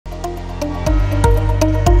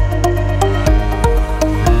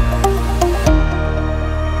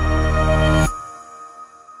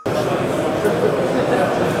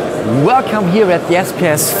welcome here at the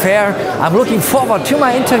SPS Fair. I'm looking forward to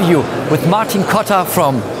my interview with Martin Cotter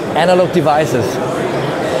from Analog Devices.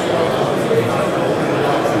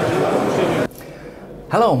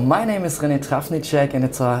 Hello, my name is René Trafnicek and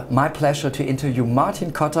it's my pleasure to interview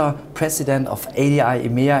Martin Cotter, President of ADI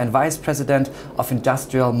EMEA and Vice President of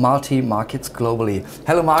Industrial Multi-Markets globally.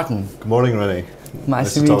 Hello Martin. Good morning René.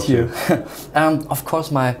 Nice to meet you. Of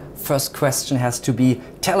course my first question has to be,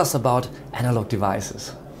 tell us about Analog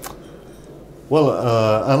Devices. Well,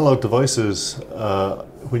 Analog Devices,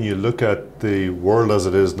 when you look at the world as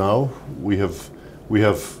it is now, we have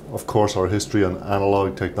of course our history on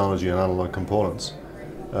analog technology and analog components.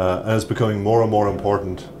 And it's becoming more and more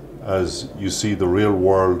important as you see the real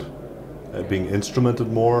world being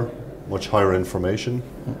instrumented more, much higher information.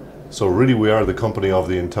 So really we are the company of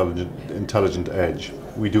the intelligent edge.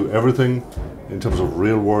 We do everything in terms of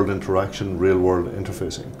real world interaction, real world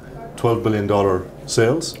interfacing. $12 billion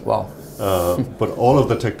sales. Wow. But all of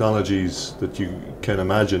the technologies that you can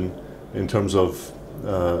imagine in terms of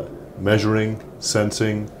measuring,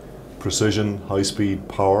 sensing, precision, high speed,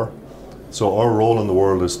 power. So our role in the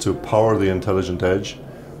world is to power the intelligent edge.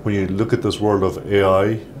 When you look at this world of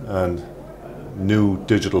AI and new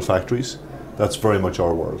digital factories, that's very much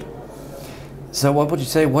our world. So what would you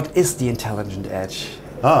say, what is the intelligent edge?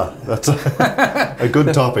 That's a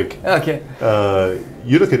good topic. Okay.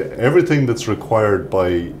 You look at everything that's required by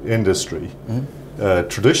industry.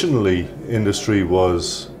 Traditionally, industry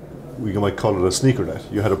was, we might call it a sneaker net.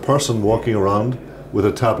 You had a person walking around with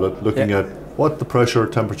a tablet looking at what the pressure,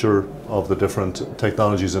 temperature of the different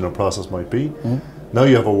technologies in a process might be. Now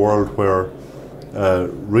you have a world where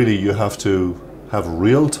really you have to have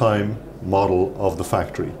real-time model of the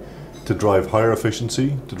factory to drive higher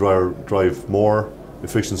efficiency, to drive more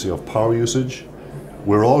efficiency of power usage.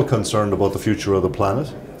 We're all concerned about the future of the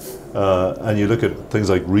planet. And you look at things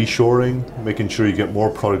like reshoring, making sure you get more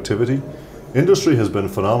productivity. Industry has been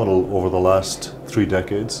phenomenal over the last 3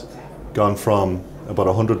 decades, gone from about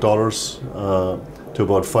 $100 to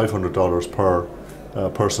about $500 per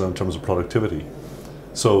person in terms of productivity.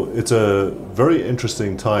 So it's a very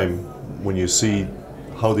interesting time when you see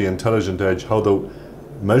how the intelligent edge, how the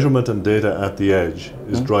measurement and data at the edge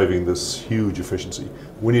is driving this huge efficiency.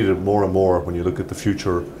 We need it more and more when you look at the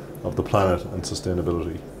future of the planet and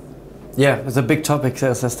sustainability. Yeah, it's a big topic,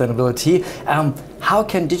 sustainability. How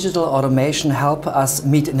can digital automation help us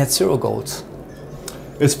meet net zero goals?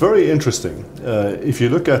 It's very interesting. If you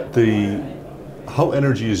look at how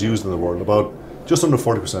energy is used in the world, about just under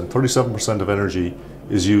 40%, 37% of energy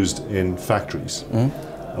is used in factories.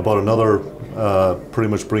 About another, pretty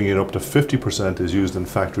much bringing it up to 50% is used in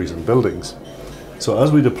factories and buildings. So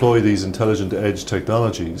as we deploy these intelligent edge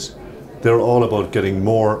technologies, they're all about getting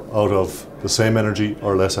more out of the same energy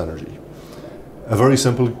or less energy. A very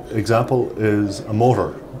simple example is a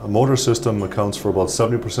motor. A motor system accounts for about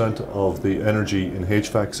 70% of the energy in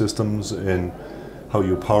HVAC systems, in how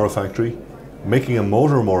you power a factory. Making a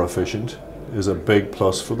motor more efficient is a big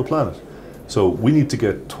plus for the planet. So we need to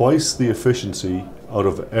get twice the efficiency out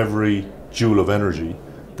of every joule of energy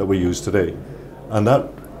that we use today. And that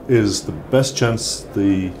is the best chance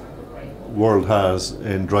the world has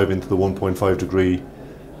in driving to the 1.5 degree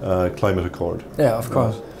climate accord. Yeah, of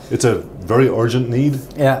course. It's a very urgent need,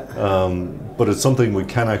 but it's something we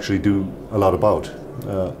can actually do a lot about.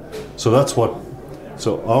 So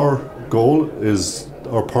our goal is,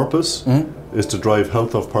 our purpose is to drive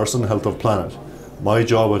health of person, health of planet. My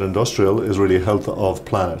job at Industrial is really health of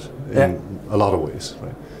planet in a lot of ways.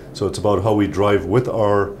 Right? So it's about how we drive with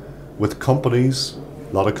companies,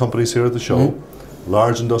 a lot of companies here at the show,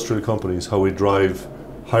 large industrial companies, how we drive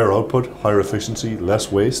higher output, higher efficiency,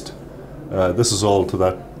 less waste. This is all to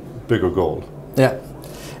that bigger goal. Yeah.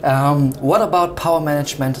 What about power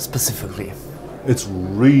management specifically? It's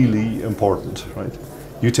really important, right?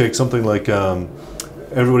 You take something like,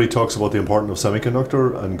 everybody talks about the importance of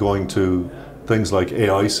semiconductor and going to things like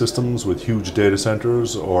AI systems with huge data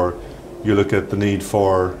centers, or you look at the need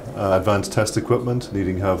for advanced test equipment,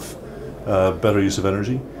 needing to have better use of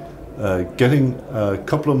energy. Getting a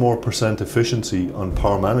couple of more % efficiency on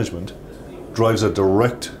power management drives a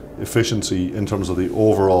direct efficiency in terms of the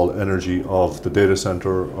overall energy of the data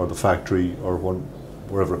center or the factory or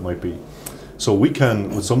wherever it might be. So we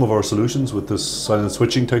can, with some of our solutions, with this silent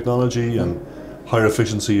switching technology and higher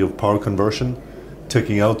efficiency of power conversion,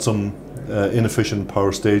 taking out some inefficient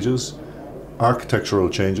power stages, architectural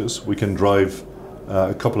changes, we can drive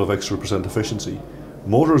a couple of extra % efficiency.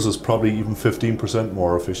 Motors is probably even 15%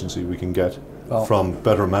 more efficiency we can get from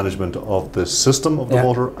better management of the system of the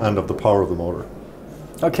motor and of the power of the motor.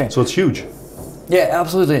 Okay. So it's huge. Yeah,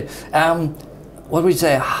 absolutely. what would you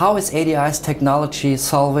say, how is ADI's technology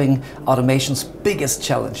solving automation's biggest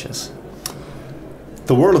challenges?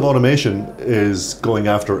 The world of automation is going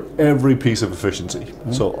after every piece of efficiency.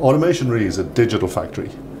 So automation really is a digital factory.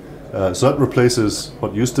 So that replaces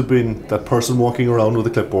what used to be that person walking around with a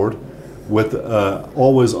clipboard with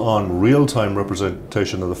always on real-time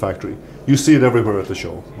representation of the factory. You see it everywhere at the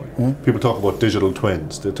show. People talk about digital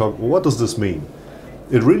twins. They talk, well, what does this mean?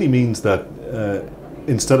 It really means that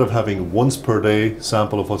instead of having once per day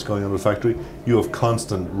sample of what's going on in the factory, you have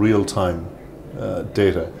constant real-time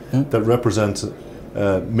data that represents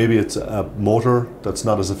maybe it's a motor that's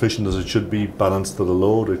not as efficient as it should be, balanced to the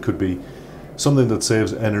load. It could be something that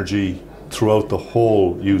saves energy throughout the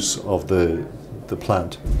whole use of the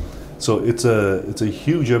plant. So it's a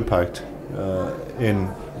huge impact in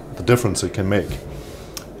the difference it can make.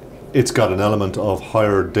 It's got an element of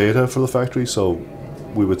higher data for the factory, so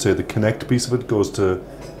we would say the connect piece of it goes to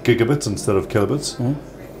gigabits instead of kilobits.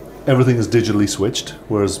 Everything is digitally switched,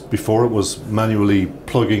 whereas before it was manually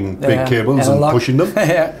plugging big cables and pushing them.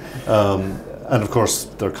 And of course,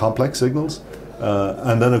 they're complex signals.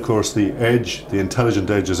 And then of course the edge, the intelligent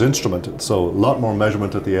edge is instrumented, so a lot more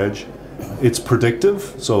measurement at the edge. It's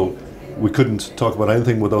predictive, so we couldn't talk about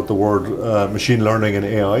anything without the word machine learning and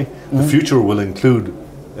AI. The future will include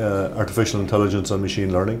artificial intelligence and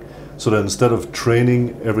machine learning, so that instead of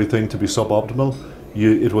training everything to be suboptimal,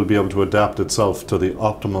 it will be able to adapt itself to the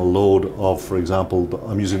optimal load of, for example,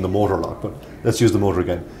 I'm using the motor lock, but let's use the motor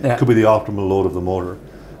again. It could be the optimal load of the motor.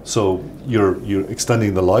 So you're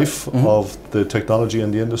extending the life of the technology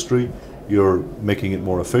in the industry, you're making it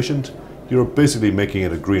more efficient, you're basically making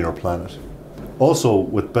it a greener planet. Also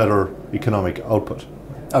with better economic output.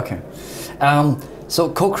 Okay. So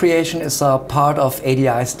co-creation is a part of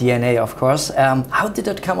ADI's DNA, of course. How did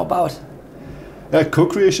it come about?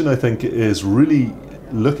 Co-creation, I think, is really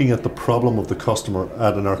looking at the problem of the customer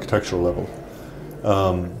at an architectural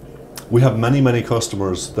level. We have many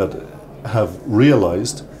customers that have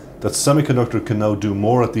realized that semiconductor can now do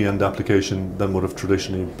more at the end application than would have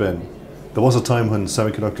traditionally been. There was a time when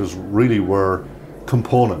semiconductors really were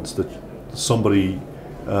components that somebody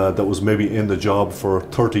that was maybe in the job for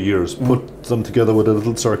 30 years put them together with a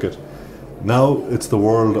little circuit. Now it's the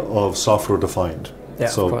world of software defined.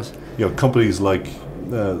 So, of course. You know, companies like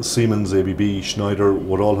Siemens, ABB, Schneider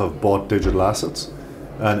would all have bought digital assets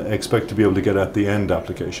and expect to be able to get at the end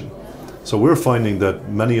application. So we're finding that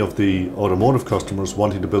many of the automotive customers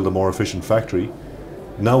wanting to build a more efficient factory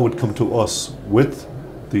now would come to us with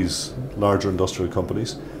these larger industrial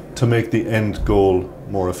companies to make the end goal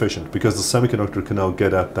more efficient, because the semiconductor can now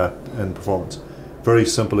get at that end performance. Very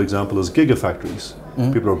simple example is gigafactories.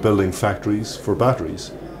 People are building factories for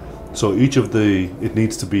batteries. So each of it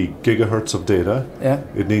needs to be gigahertz of data,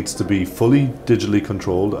 it needs to be fully digitally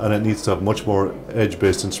controlled, and it needs to have much more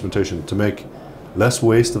edge-based instrumentation to make less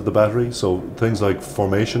waste of the battery. So things like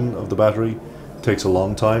formation of the battery takes a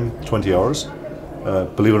long time, 20 hours.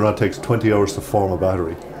 Believe it or not, it takes 20 hours to form a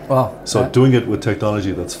battery. Wow. So doing it with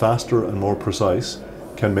technology that's faster and more precise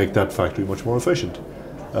can make that factory much more efficient.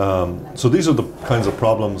 So these are the kinds of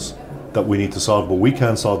problems that we need to solve, but we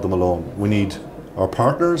can't solve them alone. We need our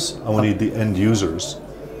partners and we need the end users.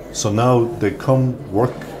 So now they come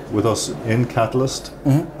work with us in Catalyst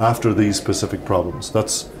after these specific problems.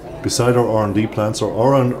 That's beside our R&D plants or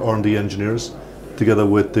our R&D engineers, together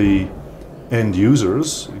with the end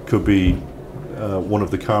users. It could be one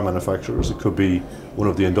of the car manufacturers, it could be one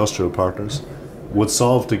of the industrial partners, would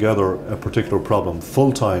solve together a particular problem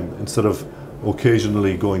full-time instead of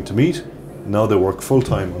occasionally going to meet. Now they work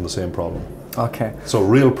full-time on the same problem. Okay. So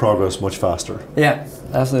real progress much faster. Yeah,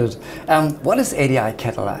 that's it. What is ADI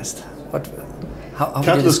Catalyst? How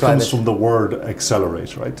Catalyst comes it? from the word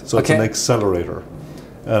accelerate, right? So it's an accelerator.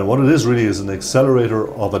 And what it is really is an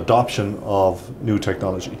accelerator of adoption of new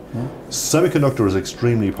technology. Semiconductor is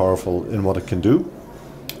extremely powerful in what it can do.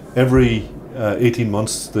 Every 18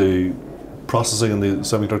 months the processing in the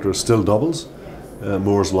semiconductor still doubles,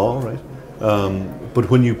 Moore's law, right? But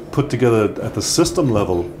when you put together at the system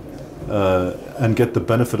level and get the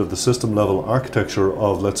benefit of the system level architecture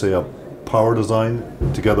of, let's say, a power design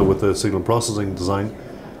together with the signal processing design,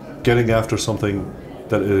 getting after something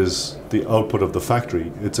that is the output of the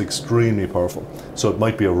factory, it's extremely powerful. So it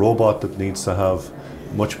might be a robot that needs to have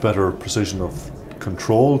much better precision of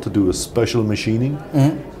control to do a special machining.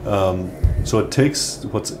 So it takes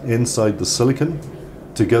what's inside the silicon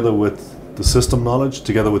together with the system knowledge,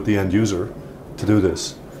 together with the end user to do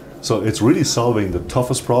this. So it's really solving the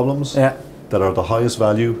toughest problems that are the highest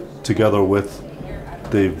value together with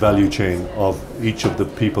the value chain of each of the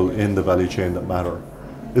people in the value chain that matter.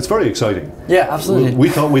 it's very exciting. Yeah, absolutely. We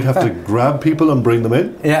thought we'd have to grab people and bring them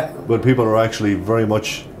in, yeah, but people are actually very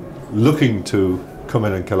much looking to come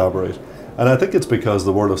in and collaborate. And I think it's because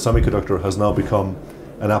the world of semiconductor has now become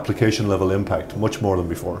an application level impact much more than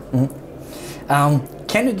before.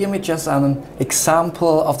 Can you give me just an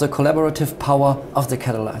example of the collaborative power of the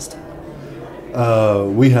Catalyst?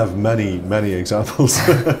 We have many examples.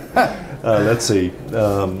 Let's see.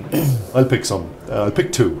 I'll pick some. I'll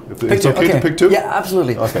pick two. If it's okay to pick two? Yeah,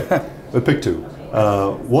 absolutely. Okay, we'll pick two.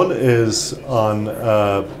 One is on,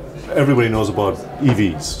 everybody knows about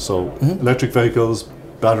EVs. So electric vehicles,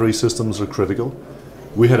 battery systems are critical.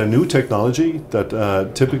 We had a new technology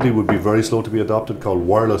that typically would be very slow to be adopted called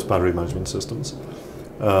wireless battery management systems.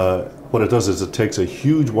 What it does is it takes a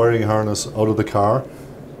huge wiring harness out of the car,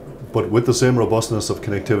 but with the same robustness of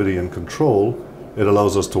connectivity and control, it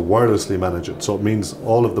allows us to wirelessly manage it. So it means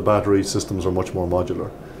all of the battery systems are much more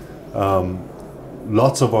modular.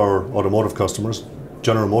 Lots of our automotive customers,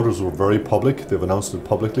 General Motors were very public, they've announced it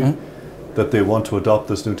publicly, that they want to adopt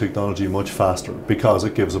this new technology much faster because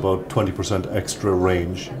it gives about 20% extra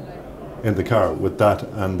range in the car with that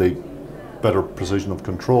and the better precision of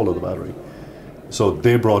control of the battery. So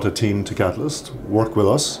they brought a team to Catalyst, work with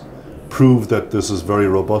us, prove that this is very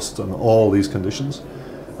robust on all these conditions.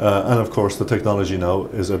 And of course the technology now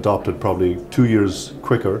is adopted probably 2 years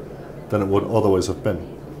quicker than it would otherwise have been.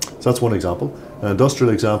 So that's one example. An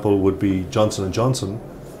industrial example would be Johnson & Johnson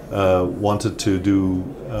wanted to do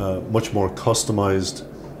much more customized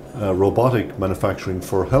robotic manufacturing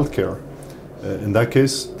for healthcare. In that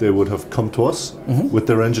case, they would have come to us with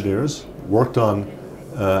their engineers, worked on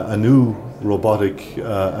a new robotic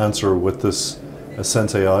answer with this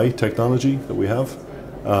Sense AI technology that we have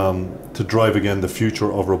to drive again the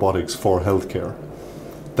future of robotics for healthcare.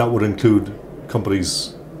 That would include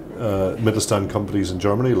companies, Mittelstand companies in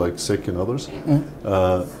Germany like SICK and others.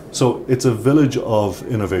 So it's a village of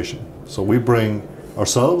innovation. So we bring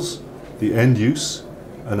ourselves, the end use,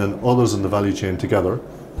 and then others in the value chain together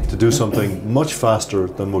to do something much faster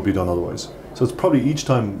than would be done otherwise. So it's probably each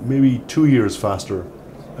time maybe 2 years faster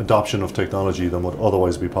adoption of technology than would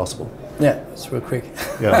otherwise be possible. Yeah, it's real quick.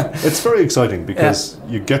 Yeah, it's very exciting because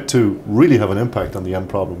you get to really have an impact on the end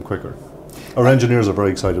problem quicker. Our engineers are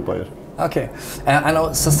very excited by it. Okay, I know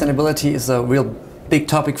sustainability is a real big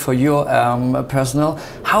topic for your personnel.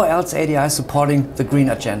 How else ADI is supporting the green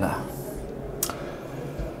agenda?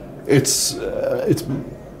 It's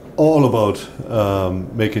all about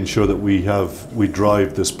making sure that we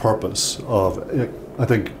drive this purpose of, I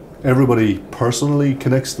think everybody personally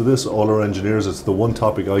connects to this, all our engineers. It's the one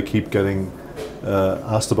topic I keep getting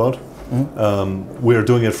asked about. We are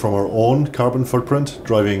doing it from our own carbon footprint,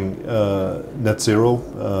 driving net zero.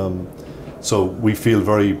 So we feel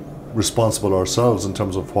very responsible ourselves in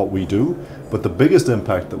terms of what we do. But the biggest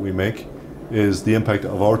impact that we make is the impact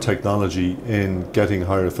of our technology in getting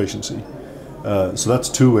higher efficiency. So that's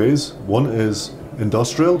two ways. One is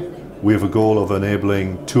industrial. We have a goal of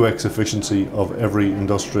enabling 2x efficiency of every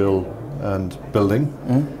industrial and building.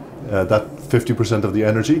 That 50% of the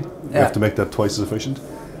energy, we have to make that twice as efficient.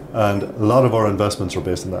 And a lot of our investments are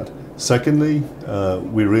based on that. Secondly,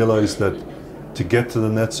 we realize that to get to the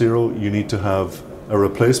net zero, you need to have a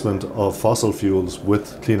replacement of fossil fuels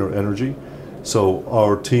with cleaner energy. So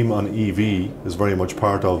our team on EV is very much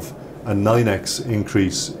part of a 9x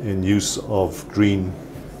increase in use of green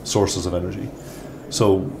sources of energy.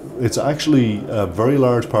 So it's actually a very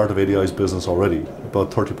large part of ADI's business already, about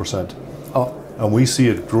 30%. Oh. And we see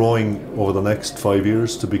it growing over the next 5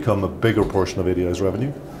 years to become a bigger portion of ADI's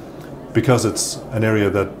revenue, because it's an area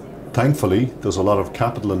that, thankfully, there's a lot of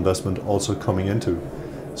capital investment also coming into.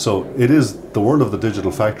 So it is, the world of the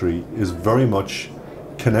digital factory is very much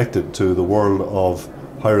connected to the world of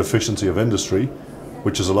higher efficiency of industry,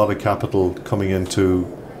 which is a lot of capital coming into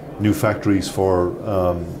new factories for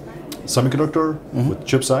semiconductor with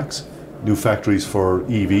CHIPS Acts, new factories for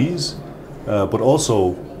EVs, but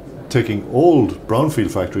also taking old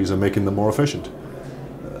brownfield factories and making them more efficient.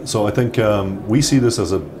 So I think we see this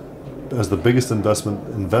as the biggest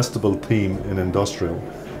investable theme in industrial,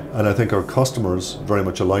 and I think our customers very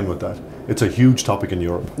much align with that. It's a huge topic in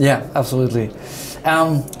Europe. Yeah, absolutely.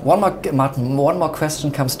 Martin, one more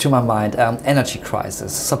question comes to my mind. Energy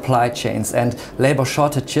crisis, supply chains and labor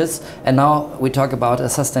shortages, and now we talk about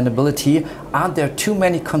sustainability. Aren't there too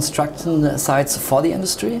many construction sites for the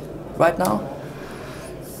industry right now?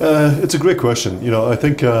 It's a great question. You know, I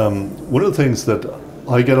think one of the things that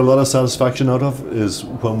I get a lot of satisfaction out of is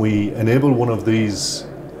when we enable one of these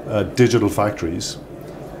digital factories,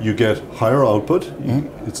 you get higher output,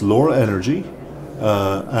 it's lower energy,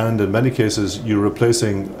 and in many cases you're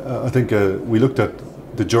replacing, I think we looked at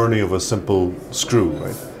the journey of a simple screw,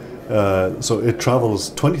 right? So it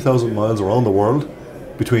travels 20,000 miles around the world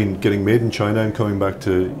between getting made in China and coming back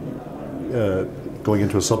to going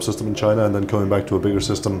into a subsystem in China and then coming back to a bigger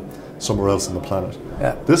system somewhere else on the planet.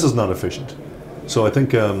 Yeah. This is not efficient. So I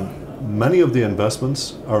think many of the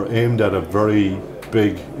investments are aimed at a very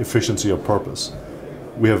big efficiency of purpose.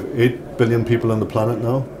 We have 8 billion people on the planet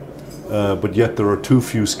now, but yet there are too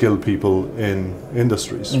few skilled people in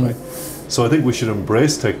industries, right? So I think we should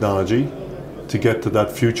embrace technology to get to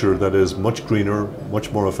that future that is much greener,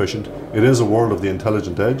 much more efficient. It is a world of the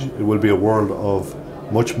intelligent edge. It will be a world of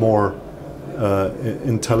much more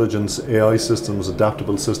intelligence, AI systems,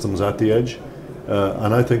 adaptable systems at the edge.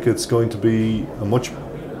 And I think it's going to be a much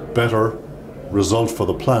better result for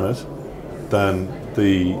the planet than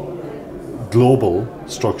the global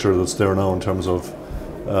structure that's there now in terms of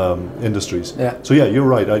industries. Yeah. So yeah, you're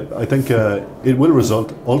right. I think it will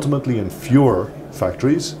result ultimately in fewer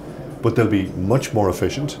factories, but they'll be much more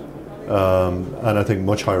efficient and I think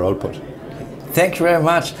much higher output. Thank you very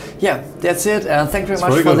much. Yeah, that's it. Thank you very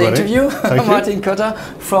much for good, the Rennie. interview, Thank Martin Cotter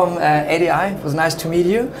from ADI. It was nice to meet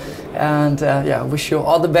you, and yeah, wish you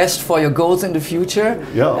all the best for your goals in the future.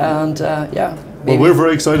 Yeah. And yeah. Well, we're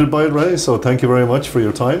very excited by it, Rennie. So thank you very much for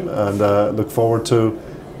your time, and look forward to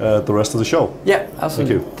the rest of the show. Yeah,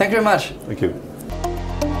 absolutely. Thank you. Thank you very much. Thank you.